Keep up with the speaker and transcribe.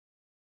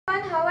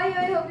How are you?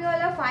 I hope you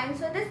all are fine.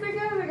 So in this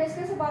video we will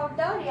discuss about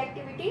the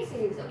reactivity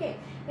series. Okay.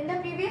 In the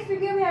previous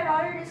video we had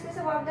already discussed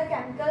about the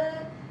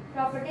chemical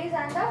properties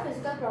and the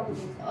physical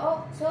properties.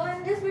 So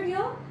in this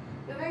video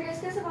we will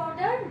discuss about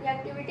the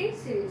reactivity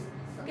series.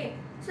 Okay.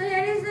 So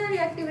here is the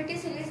reactivity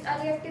series. The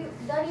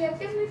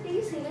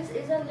reactivity series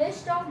is a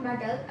list of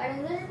metals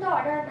arranged in the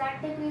order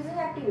that decreasing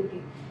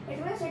activity.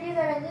 It means it is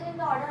arranged in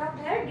the order of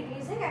their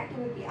decreasing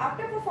activity.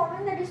 After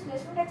performing the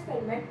displacement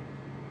experiment,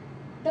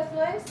 the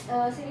flowing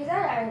series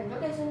are arranged.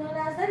 Okay, so known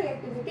as the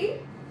reactivity.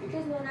 It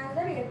is known as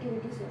the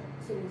reactivity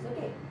series.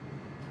 Okay,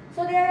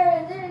 so they are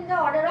arranged in the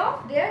order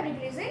of their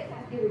decreasing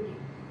activity.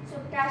 So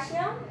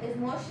potassium is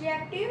most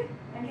reactive,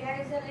 and here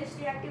is the least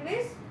reactive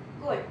is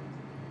gold.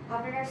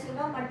 After that,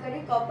 silver,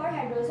 mercury, copper,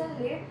 hydrogen,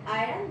 lead,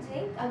 iron,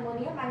 zinc,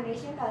 ammonium,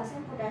 magnesium,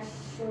 calcium,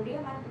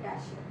 sodium, and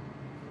potassium.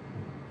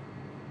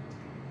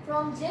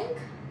 From zinc,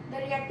 the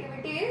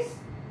reactivity is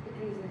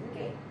decreases.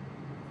 Okay.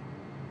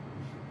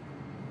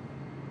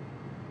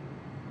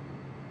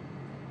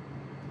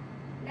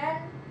 Then,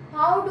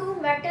 how do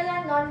metal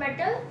and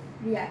non-metal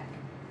react?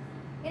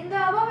 In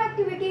the above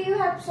activity, you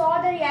have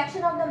saw the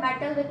reaction of the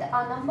metal with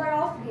a number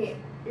of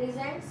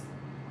reasons.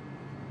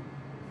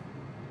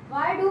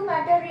 Why do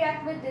metal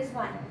react with this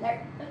one?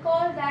 Let's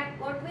recall that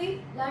what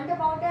we learned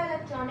about the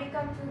electronic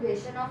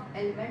configuration of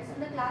elements in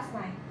the class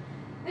 9.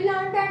 We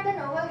learned that the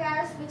noble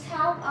gas which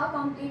have a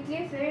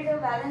completely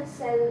filled valence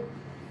shell.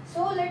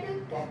 So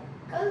little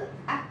chemical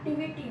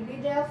activity.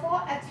 We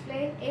therefore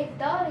explain if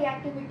the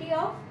reactivity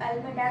of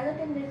element has a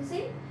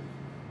tendency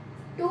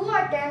to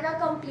attain a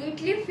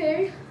completely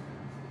filled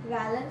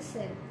valence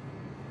shell.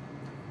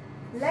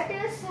 Let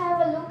us have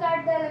a look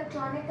at the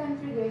electronic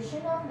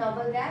configuration of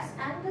noble gas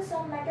and the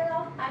some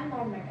metal and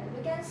non-metal.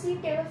 We can see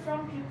table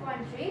from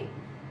 3.3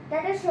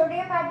 that a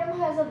sodium atom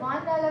has a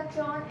 1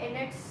 electron in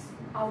its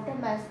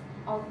outermost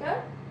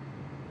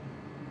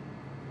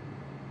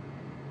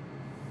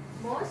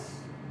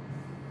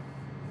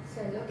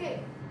cell. Okay.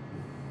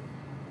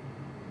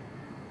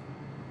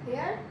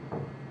 Here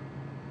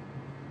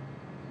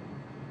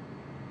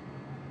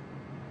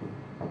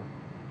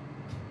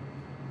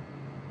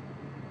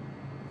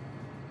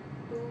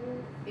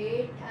 2,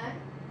 8 and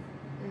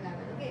 11.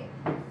 Okay.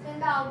 So in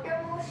the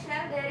outermost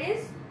shell there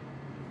is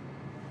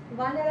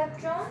 1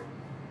 electron.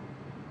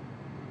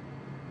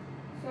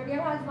 Sodium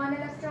has 1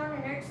 electron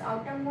in its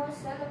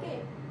outermost cell. Okay.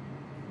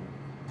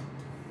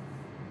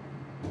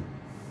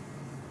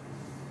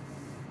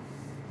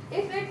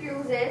 If it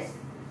loses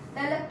the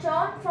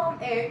electron from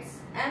its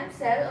M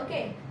cell,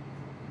 okay,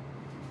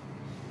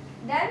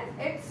 then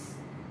its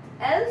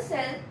L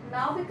cell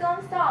now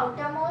becomes the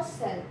outermost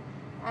cell,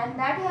 and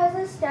that has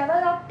a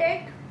stable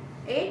octet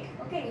 8.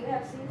 Okay, you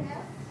have seen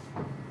here.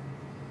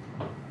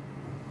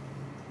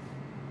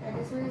 And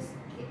this one is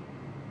K.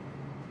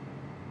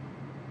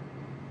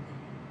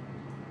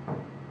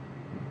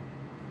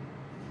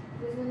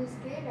 This one is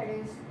K, that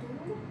is 2,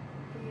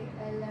 K,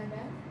 L and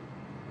M,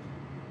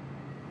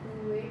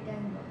 2, 8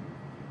 and 1.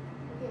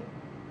 Okay.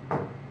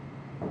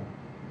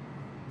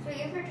 So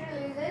if it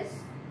releases,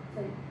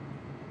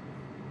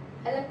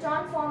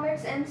 electron from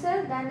its M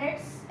cell, then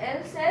its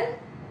L cell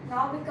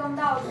now become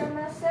the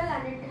outermost cell,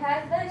 and it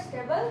has the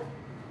stable,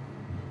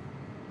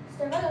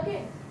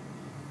 okay.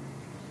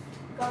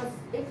 Because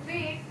if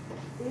we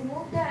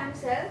remove the M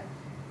cell,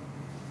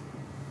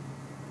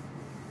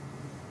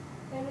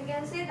 then we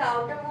can see the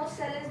outermost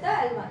cell is the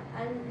L1,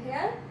 and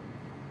here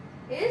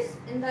is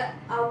in the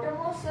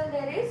outermost cell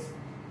there is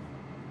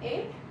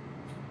 8.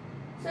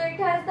 So it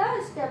has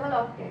the stable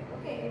octet.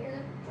 Okay, 8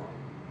 electron.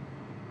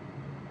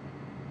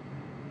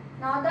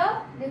 Now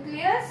the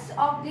nucleus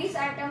of this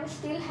atom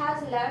still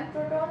has 11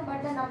 proton,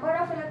 but the number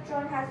of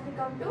electron has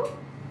become to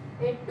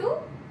 8 to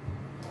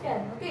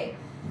 10. Okay.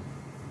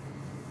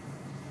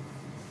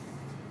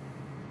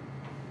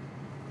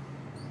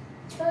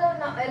 So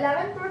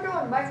 11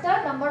 proton, but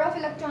the number of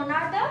electron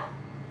are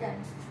the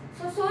 10.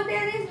 So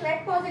there is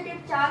net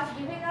positive charge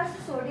giving us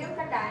sodium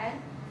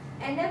cation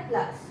Na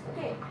plus.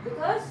 Okay,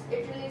 because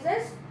it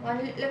releases 1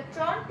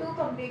 electron to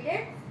complete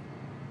it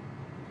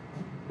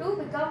to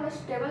become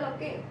stable.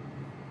 Okay.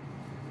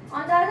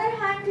 On the other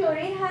hand,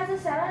 chlorine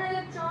has 7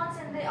 electrons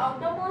in the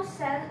outermost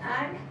cell,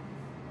 and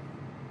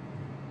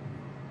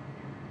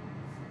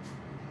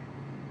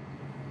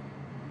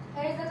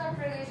here is the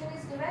configuration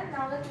is given.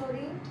 Now the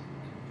chlorine,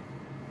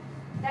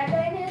 that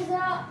in his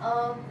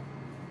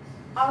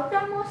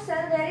outermost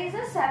cell there is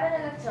a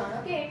 7 electron.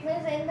 Okay, it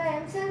means in the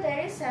M cell there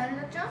is 7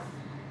 electron,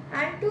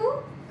 and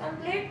to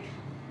complete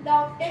the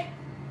octet,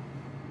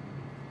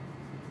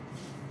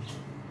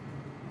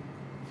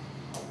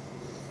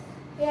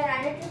 here,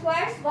 and it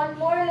requires 1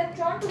 more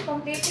electron to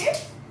complete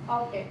its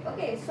octet.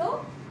 Okay,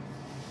 so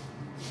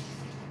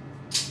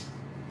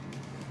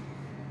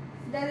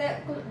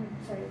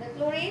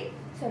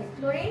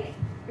chlorine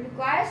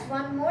requires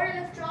 1 more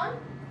electron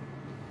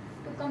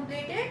to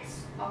complete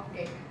its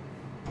octet.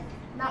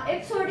 Now,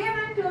 if sodium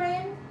and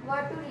chlorine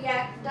were to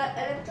react, the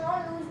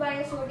electron lost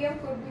by sodium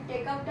could be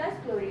taken out as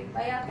chlorine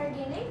by after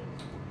gaining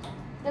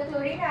the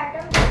chlorine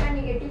atom with a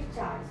negative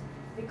charge.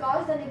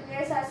 because the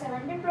nucleus has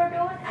 17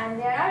 proton and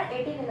there are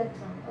 18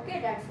 electrons.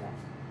 Okay, that's why.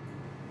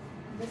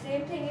 The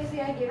same thing is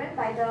here given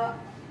by the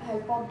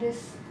help of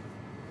this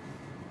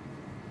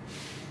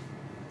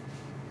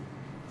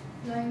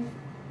line.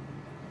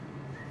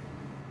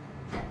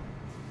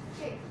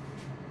 Okay.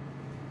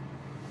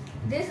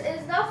 This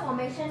is the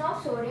formation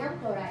of sodium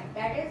chloride.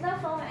 That is the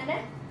from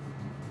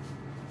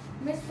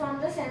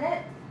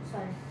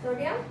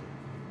sodium.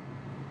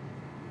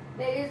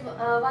 There is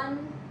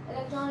one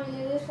electron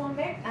releases from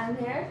it, and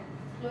here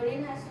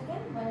chlorine has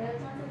taken one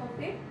electron to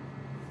complete.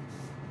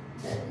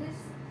 There is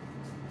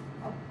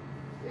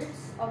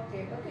its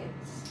octet. Okay.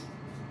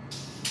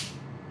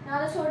 Now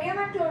the sodium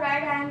and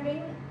chloride ion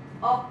being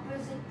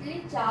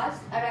oppositely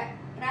charged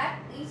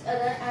attract each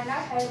other and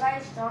are held by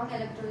a strong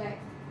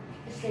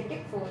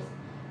electrostatic force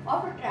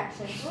of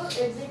attraction to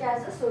exit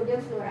as the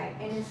sodium chloride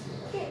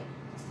NaCl. Okay.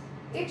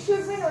 It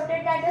should be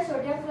noted that the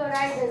sodium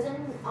chloride does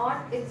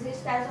not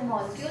exist as a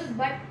molecule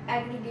but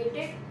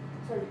aggregates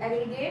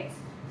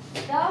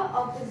the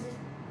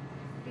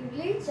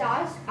oppositively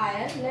charged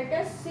ion. Let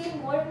us see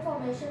more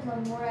information,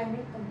 one more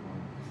ionic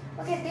compound.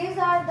 Okay, these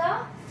are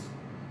the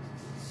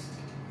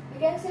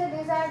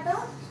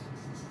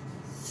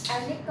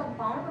ionic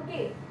compound.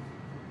 Okay,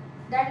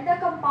 that is the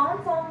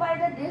compound formed by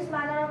this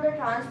manner of the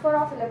transfer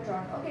of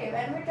electron. Okay,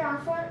 when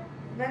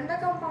the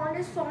compound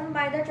is formed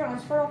by the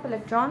transfer of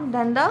electron,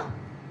 then the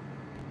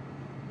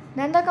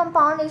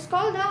compound is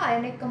called the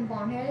ionic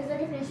compound. Here is the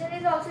definition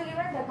is also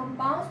given. The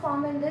compounds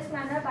formed in this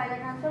manner by the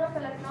transfer of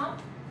electron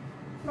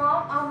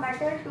from a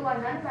metal to a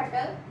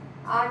non-metal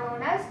are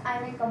known as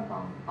ionic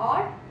compound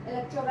or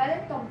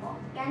electrovalent compound.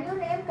 Can you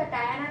name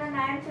cation and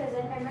anion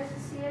present in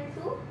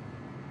CL2?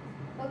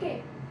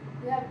 Okay,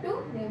 you have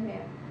to name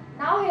here.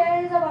 Now here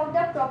is about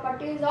the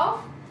properties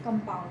of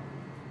compound,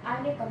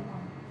 ionic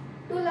compound.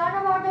 To learn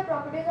about the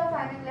properties of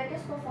ionic, let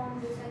us perform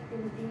this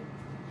activity.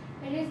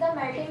 It is the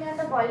melting and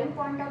the boiling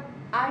point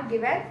are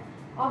given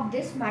of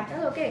this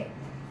metal. Okay.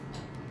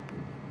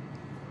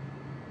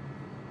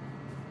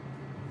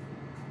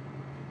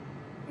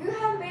 You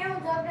have may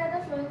observed that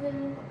the flowing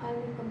in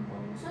ionic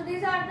compound. So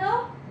these are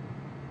the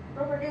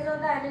properties of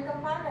the ionic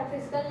compound: the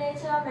physical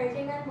nature,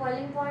 melting and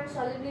boiling point,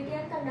 solubility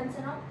and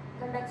conduction of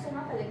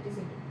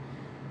electricity.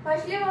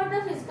 Firstly, about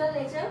the physical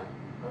nature.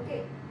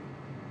 Okay.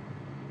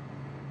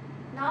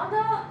 Now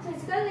the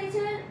physical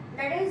nature,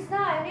 that is the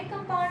ionic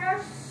compound are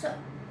solid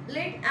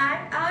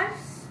and are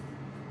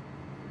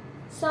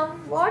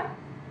somewhat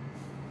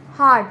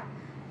hard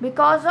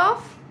because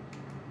of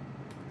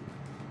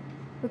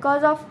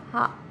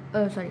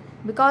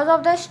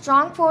the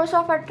strong force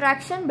of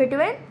attraction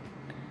between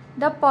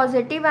the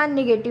positive and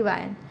negative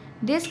ion.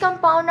 These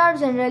compounds are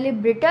generally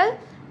brittle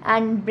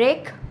and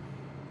break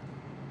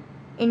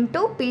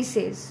into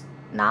pieces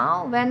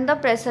now when the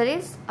pressure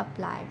is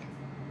applied.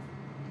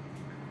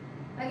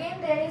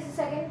 Again, there is a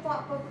second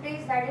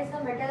properties, that is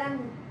the metal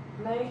and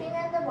melting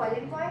and the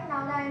boiling point.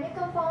 Now the ionic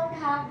compound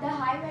have the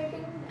high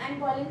melting and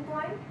boiling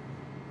point.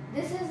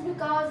 This is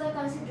because a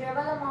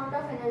considerable amount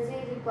of energy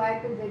is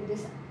required to break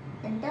this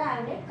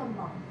inter-ionic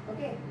compound.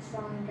 Okay,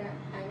 strong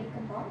inter-ionic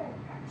compound and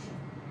attraction.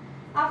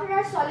 After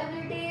that,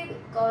 solubility,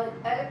 because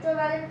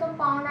electrovalent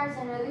compound are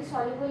generally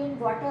soluble in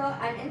water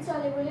and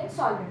insoluble in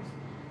solvents.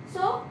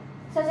 So,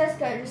 such as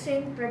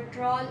kerosene,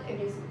 petrol,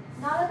 etc.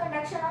 Now the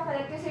conduction of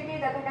electricity.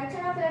 The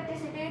conduction of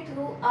electricity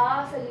through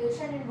a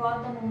solution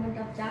involves the movement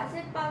of charged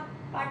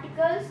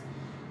particles.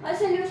 A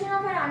solution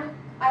of an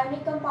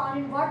ionic compound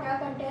in water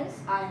contains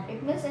ion.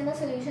 It means in the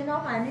solution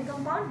of ionic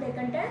compound they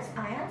contains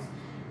ions.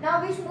 Now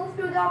which move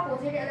to the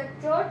opposite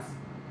electrodes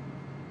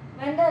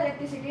when the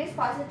electricity is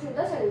passed through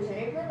the solution.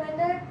 It means when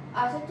they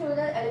pass through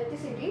the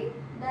electricity,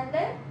 then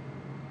they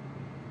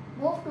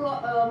move to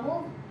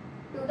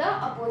the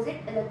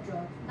opposite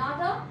electrode. Now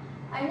the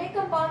ionic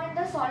compound in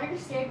the solid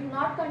state do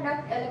not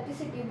conduct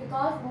electricity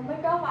because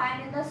movement of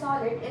ion in the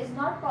solid is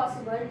not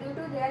possible due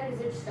to their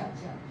rigid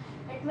structure.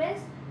 It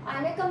means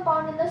ionic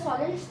compound in the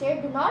solid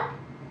state do not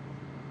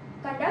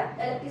conduct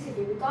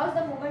electricity because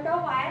the movement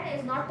of ion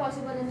is not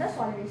possible in the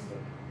solid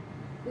state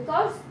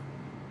because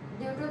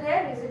due to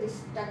their rigid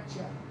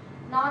structure.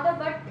 Now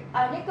but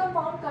ionic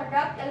compound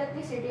conduct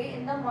electricity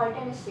in the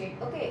molten state.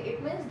 Okay,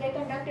 it means they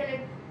conduct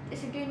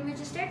electricity in which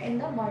state? In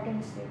the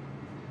molten state.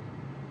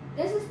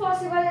 This is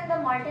possible in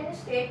the molten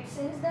state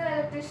since the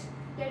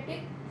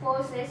electrostatic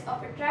forces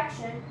of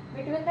attraction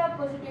between the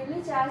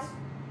positively charged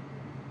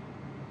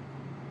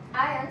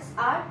ions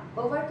are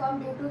overcome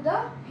due to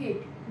the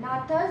heat.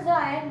 Now thus the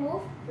ion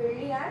move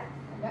freely and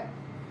conduct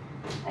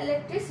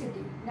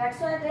electricity. That's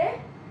why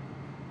they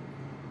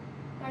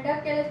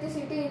conduct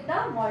electricity in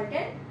the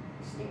molten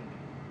state.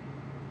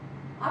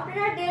 After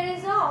that, there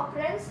is a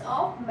occurrence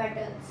of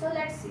metal. So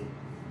let's see.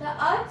 The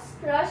Earth's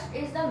crust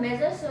is the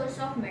major source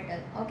of metal.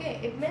 Okay,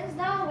 it means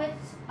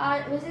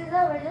which is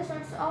the major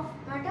source of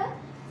metal?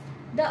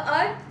 The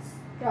Earth's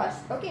crust.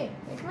 Okay,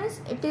 it means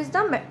it is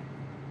the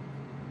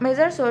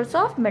major source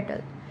of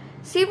metal.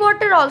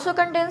 Seawater also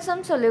contains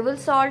some soluble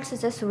salts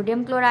such as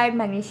sodium chloride,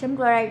 magnesium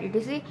chloride,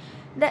 etc.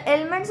 The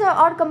elements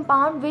or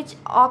compound which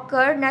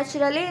occur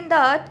naturally in the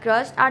earth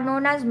crust are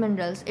known as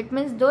minerals. It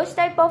means those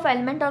type of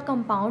element or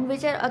compound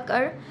which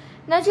occur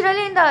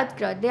naturally in the earth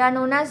crust, they are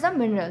known as the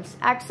minerals.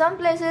 At some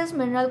places,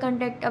 mineral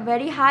contain a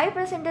very high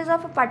percentage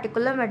of a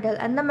particular metal,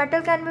 and the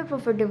metal can be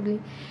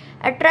profitably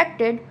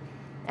extracted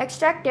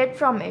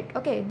from it.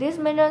 Okay, these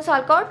minerals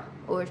are called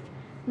ores.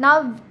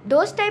 Now,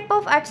 those type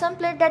of, at some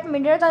place, that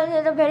mineral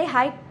contains a very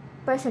high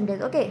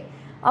percentage, okay,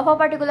 of a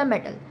particular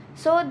metal.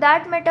 So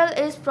that metal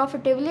is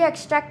profitably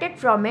extracted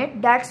from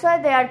it. That's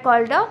why they are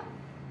called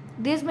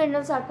these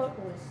minerals are called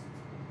ores.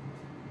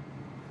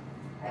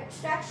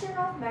 Extraction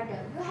of metal.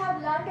 You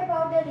have learnt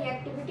about the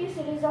reactivity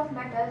series of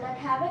metal, that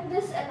having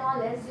this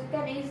knowledge, you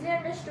can easily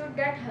understood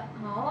that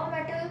how a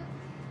metal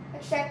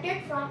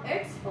extracted from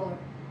its ore.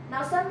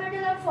 Now some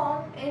metals are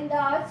found in the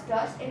earth's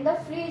crust in the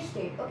free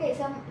state. Okay,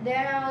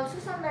 there are also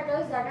some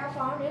metals that are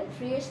found in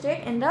free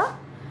state in the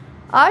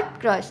earth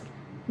crust.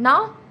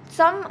 Now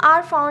some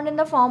are found in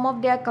the form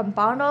of their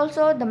compound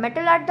also. The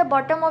metal at the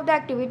bottom of the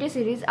activity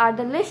series are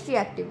the least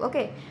reactive,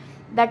 okay,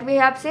 that we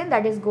have seen,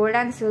 that is gold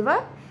and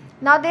silver.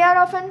 Now they are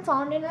often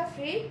found in a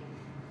free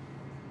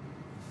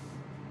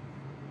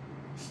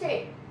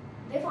state.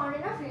 They found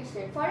in a free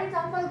state. For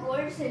example,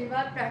 gold,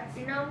 silver,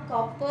 platinum,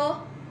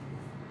 copper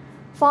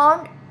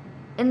found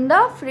in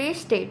the free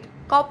state.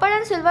 Copper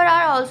and silver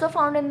are also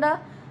found in the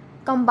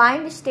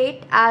combined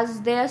state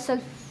as their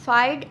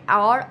sulfide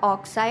or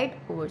oxide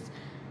ores.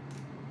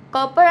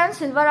 Copper and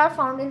silver are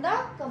found in the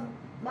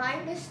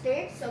combined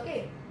states,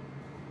 okay,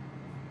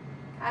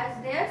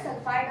 as their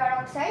sulfide or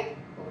oxide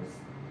ores.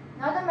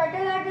 Now the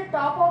metal at the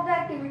top of the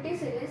activity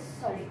series,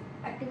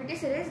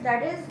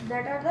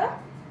 that are the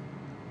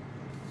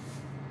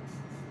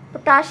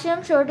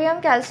potassium,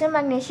 sodium, calcium,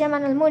 magnesium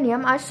and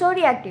aluminum are so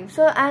reactive.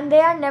 So, and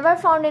they are never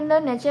found in the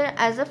nature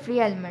as a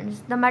free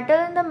elements. The metal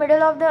in the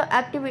middle of the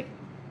activity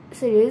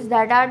series,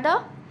 that are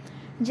the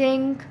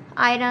zinc,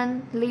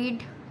 iron,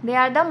 lead, they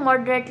are the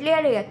moderately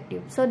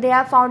reactive. So they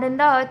are found in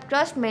the earth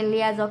crust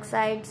mainly as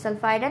oxide,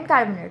 sulfide and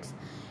carbonates.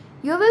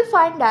 You will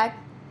find that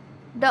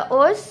the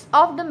ores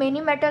of the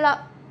many metal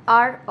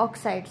are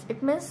oxides.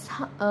 It means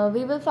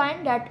we will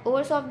find that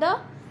ores of the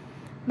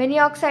many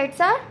metals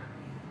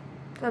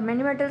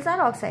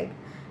are oxide.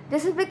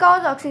 This is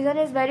because oxygen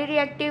is very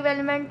reactive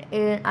element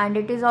and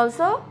it is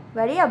also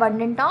very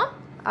abundant on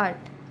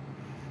earth.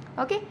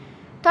 Okay.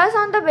 Thus,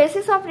 on the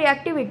basis of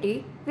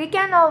reactivity, we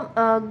can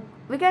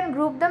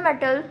group the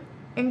metal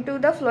into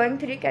the following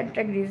three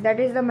categories. That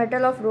is the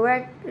metal of low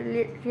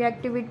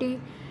reactivity,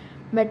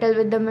 metal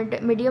with the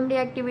medium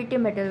reactivity,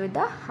 metal with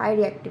the high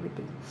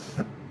reactivity.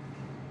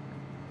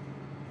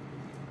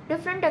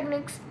 Different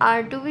techniques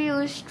are to be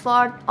used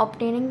for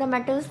obtaining the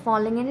metals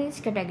falling in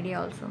each category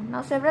also.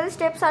 Now several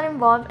steps are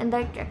involved in the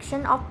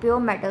extraction of pure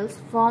metals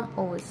from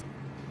ores.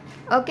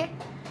 Okay.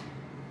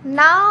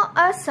 Now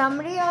a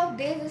summary of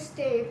these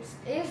steps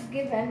is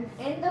given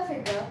in the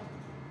figure.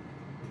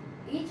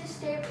 Each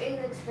step is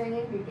explained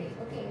in detail.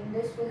 Okay, in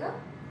this figure.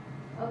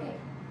 Okay.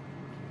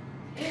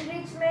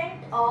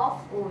 Enrichment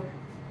of ore.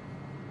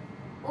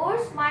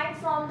 Ores mined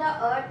from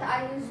the earth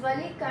are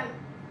usually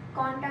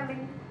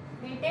contaminated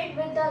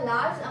with the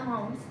large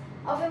amounts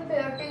of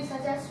impurities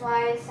such as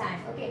soil,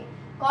 sand, okay,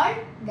 called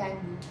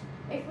gangue.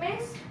 It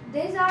means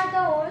these are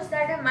the ores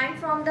that are mined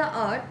from the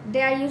earth.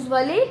 They are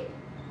usually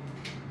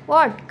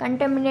what?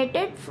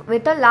 Contaminated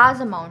with a large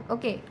amount,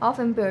 okay, of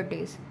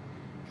impurities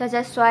such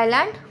as soil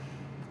and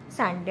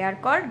sand. They are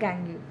called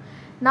gangue.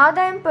 Now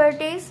the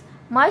impurities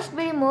must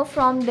be removed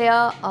from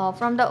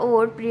the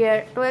ore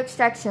prior to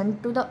extraction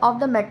of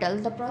the metal.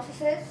 The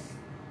processes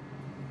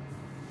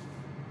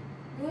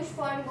used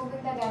for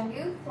removing the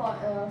gangue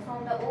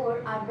from the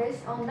ore are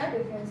based on the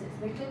differences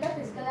between the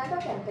physical and the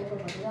chemical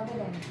properties of the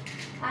gangue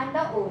and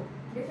the ore.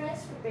 Different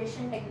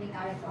preparation techniques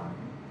are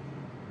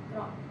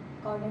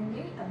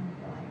accordingly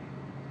employed.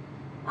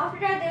 After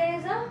that, there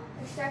is a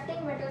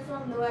extracting metal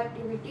from low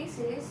activity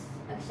series,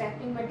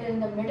 extracting metal in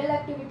the middle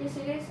activity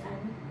series,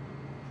 and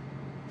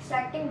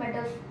extracting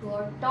metal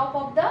toward top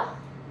of the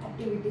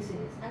activity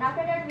series. And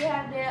after that, we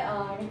have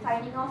the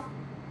refining of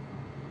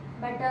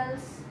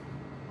metals,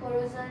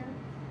 corrosion.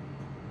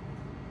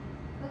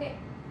 Okay,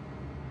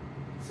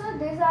 so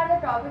these are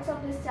the topics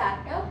of this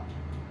chapter.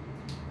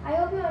 I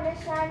hope you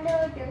understand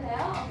till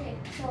here. Okay,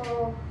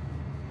 so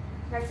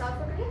that's all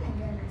for today. Thank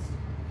you very much.